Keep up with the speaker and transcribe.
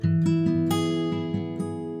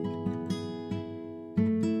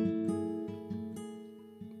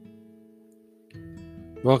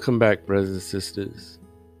Welcome back, brothers and sisters,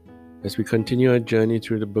 as we continue our journey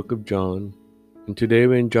through the book of John, and today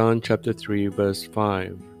we're in John chapter 3, verse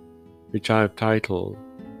 5, which I have titled,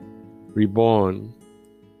 Reborn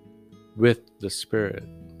with the Spirit.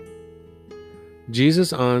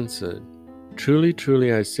 Jesus answered, Truly,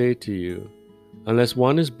 truly, I say to you, unless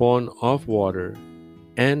one is born of water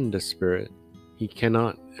and the Spirit, he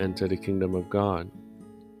cannot enter the kingdom of God.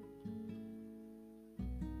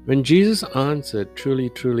 When Jesus answered, Truly,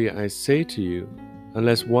 truly, I say to you,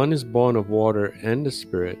 unless one is born of water and the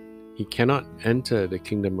Spirit, he cannot enter the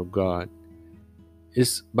kingdom of God,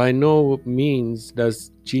 is by no means does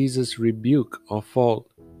Jesus rebuke or fault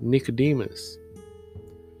Nicodemus.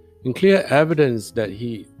 In clear evidence that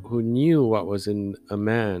he who knew what was in a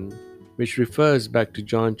man, which refers back to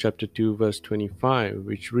John chapter 2, verse 25,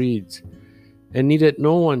 which reads, And needed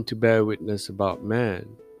no one to bear witness about man,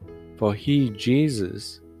 for he,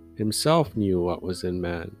 Jesus, himself knew what was in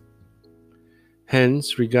man.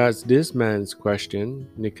 Hence regards this man's question,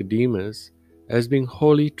 Nicodemus, as being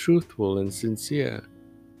wholly truthful and sincere.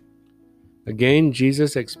 Again,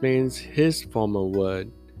 Jesus explains his former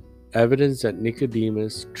word, evidence that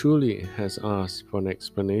Nicodemus truly has asked for an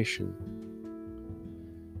explanation.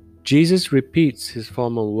 Jesus repeats his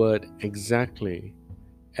former word exactly,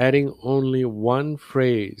 adding only one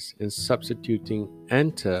phrase and substituting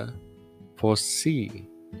enter for see.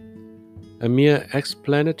 A mere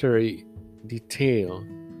explanatory detail,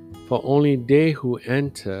 for only they who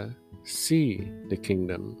enter see the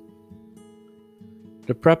kingdom.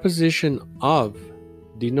 The preposition of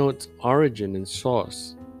denotes origin and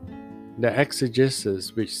source. The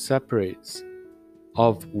exegesis which separates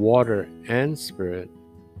of water and spirit,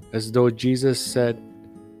 as though Jesus said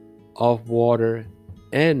of water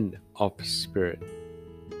and of spirit,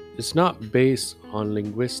 is not based on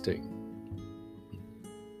linguistic.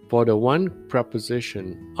 For the one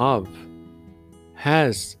preposition of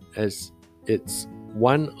has as its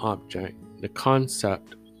one object the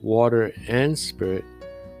concept water and spirit,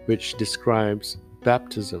 which describes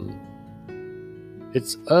baptism,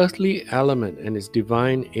 its earthly element and its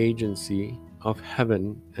divine agency of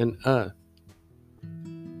heaven and earth.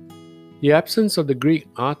 The absence of the Greek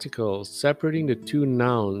article separating the two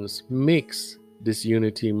nouns makes this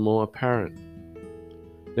unity more apparent.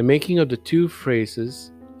 The making of the two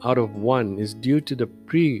phrases out of one is due to the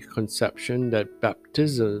preconception that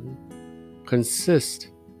baptism consists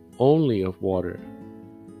only of water.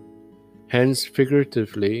 Hence,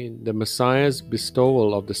 figuratively, the Messiah's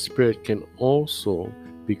bestowal of the Spirit can also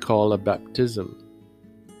be called a baptism,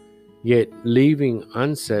 yet leaving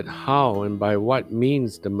unsaid how and by what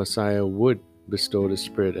means the Messiah would bestow the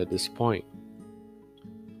Spirit at this point.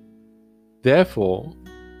 Therefore,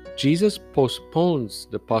 Jesus postpones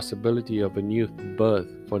the possibility of a new birth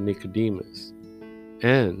for Nicodemus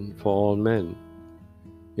and for all men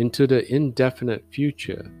into the indefinite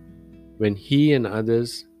future when he and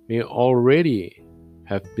others may already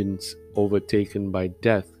have been overtaken by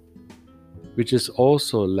death, which is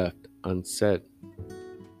also left unsaid.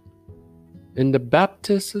 In the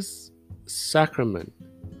baptism sacrament,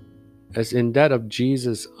 as in that of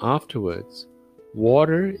Jesus afterwards,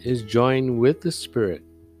 water is joined with the Spirit,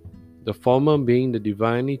 the former being the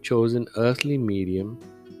divinely chosen earthly medium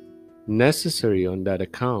necessary on that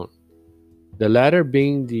account, the latter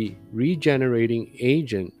being the regenerating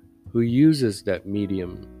agent who uses that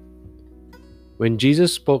medium. When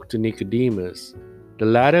Jesus spoke to Nicodemus, the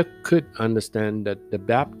latter could understand that the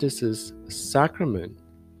baptism sacrament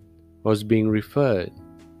was being referred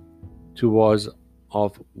to was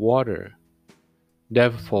of water.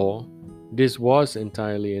 Therefore, this was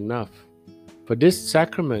entirely enough, for this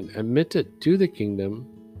sacrament admitted to the kingdom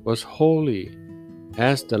was holy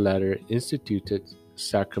as the latter instituted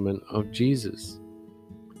sacrament of Jesus.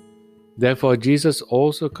 Therefore, Jesus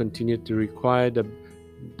also continued to require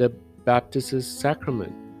the baptism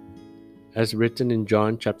sacrament, as written in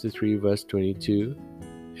John chapter 3, verse 22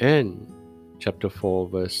 and chapter 4,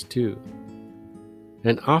 verse 2.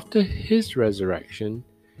 And after his resurrection,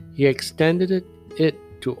 he extended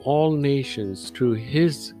it to all nations through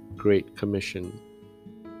his Great Commission.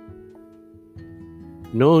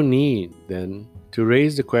 No need, then, to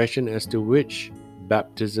raise the question as to which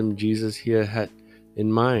baptism Jesus here had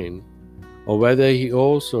in mind, or whether he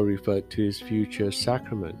also referred to his future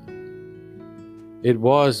sacrament. It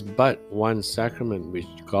was but one sacrament which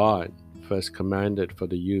God first commanded for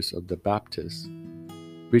the use of the Baptist,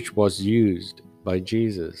 which was used by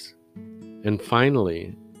Jesus, and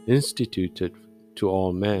finally instituted to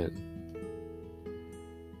all men.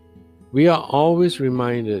 We are always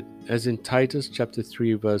reminded, as in Titus chapter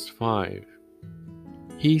 3, verse 5,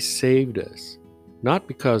 He saved us, not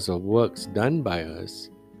because of works done by us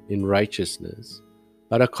in righteousness,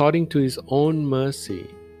 but according to his own mercy,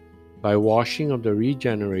 by washing of the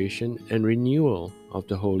regeneration and renewal of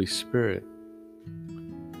the Holy Spirit.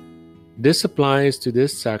 This applies to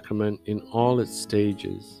this sacrament in all its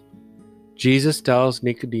stages. Jesus tells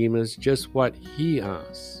Nicodemus just what he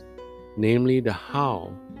asks, namely the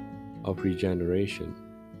how of regeneration.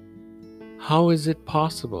 How is it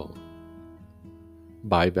possible?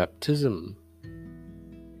 By baptism.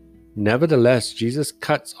 Nevertheless, Jesus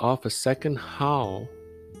cuts off a second how.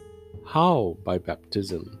 How by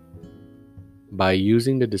baptism? By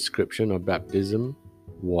using the description of baptism,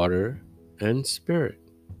 water, and spirit.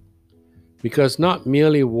 Because not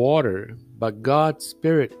merely water, but God's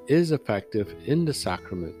Spirit is effective in the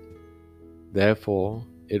sacrament. Therefore,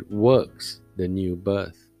 it works the new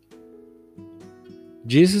birth.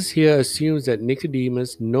 Jesus here assumes that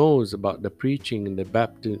Nicodemus knows about the preaching and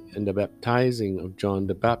the baptizing of John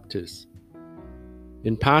the Baptist.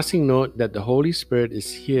 In passing, note that the Holy Spirit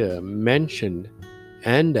is here mentioned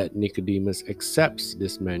and that Nicodemus accepts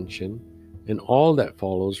this mention and all that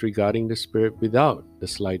follows regarding the Spirit without the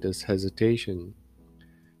slightest hesitation,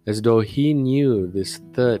 as though he knew this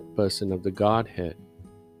third person of the Godhead,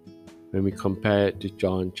 when we compare it to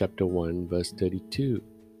John chapter 1 verse 32.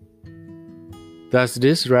 Thus,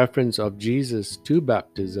 this reference of Jesus to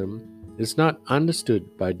baptism is not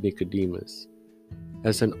understood by Nicodemus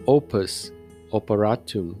as an opus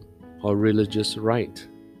operatum or religious rite,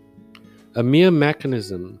 a mere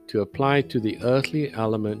mechanism to apply to the earthly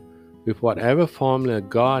element with whatever formula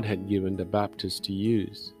God had given the Baptist to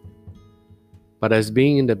use, but as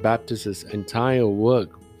being in the Baptist's entire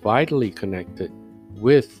work vitally connected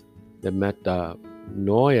with the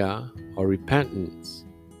metanoia or repentance.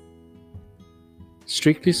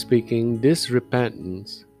 Strictly speaking, this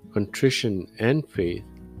repentance, contrition, and faith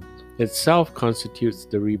itself constitutes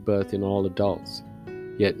the rebirth in all adults,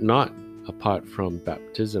 yet not apart from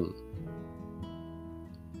baptism,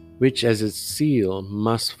 which as its seal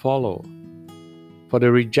must follow. For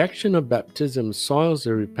the rejection of baptism soils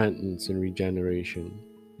the repentance and regeneration,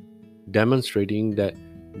 demonstrating that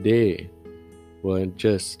they were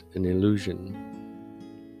just an illusion.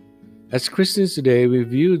 As Christians today, we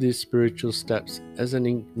view these spiritual steps as an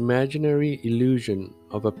imaginary illusion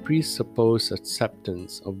of a presupposed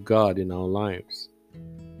acceptance of God in our lives.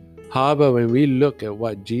 However, when we look at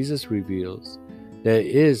what Jesus reveals, there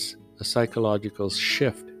is a psychological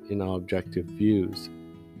shift in our objective views.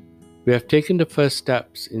 We have taken the first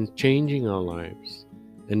steps in changing our lives,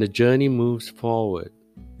 and the journey moves forward.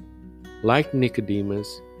 Like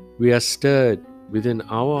Nicodemus, we are stirred within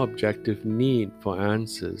our objective need for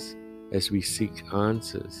answers as we seek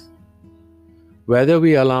answers. Whether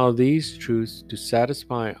we allow these truths to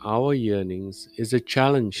satisfy our yearnings is a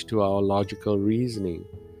challenge to our logical reasoning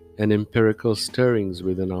and empirical stirrings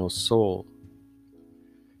within our soul.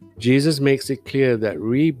 Jesus makes it clear that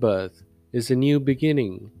rebirth is a new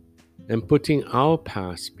beginning and putting our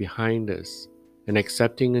past behind us and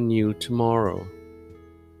accepting a new tomorrow.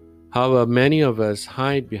 However, many of us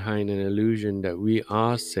hide behind an illusion that we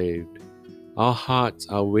are saved. Our hearts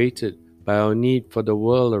are weighted by our need for the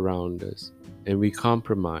world around us, and we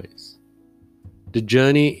compromise. The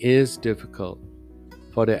journey is difficult,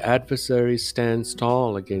 for the adversary stands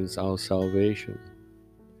tall against our salvation.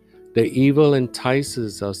 The evil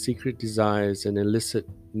entices our secret desires and illicit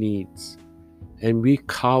needs, and we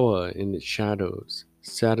cower in its shadows,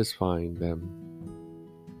 satisfying them.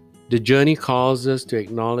 The journey calls us to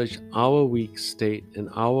acknowledge our weak state, and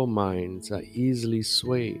our minds are easily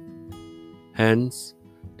swayed. Hence,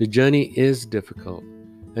 the journey is difficult,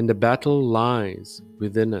 and the battle lies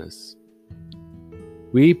within us.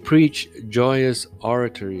 We preach joyous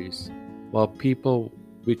oratories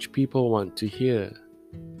which people want to hear,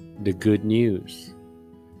 the good news.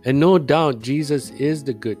 And no doubt Jesus is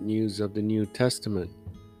the good news of the New Testament,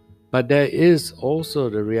 but there is also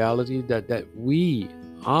the reality that we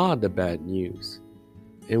are the bad news,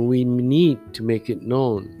 and we need to make it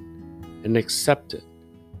known and accept it.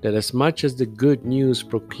 That as much as the good news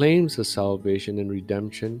proclaims the salvation and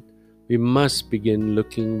redemption, we must begin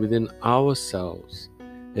looking within ourselves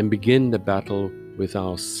and begin the battle with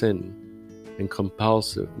our sin and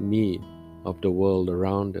compulsive need of the world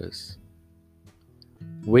around us.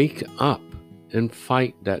 Wake up and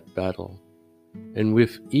fight that battle, and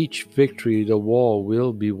with each victory the war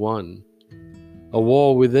will be won, a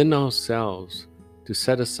war within ourselves to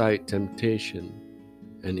set aside temptation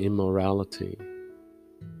and immorality.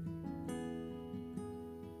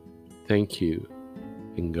 Thank you,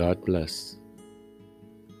 and God bless.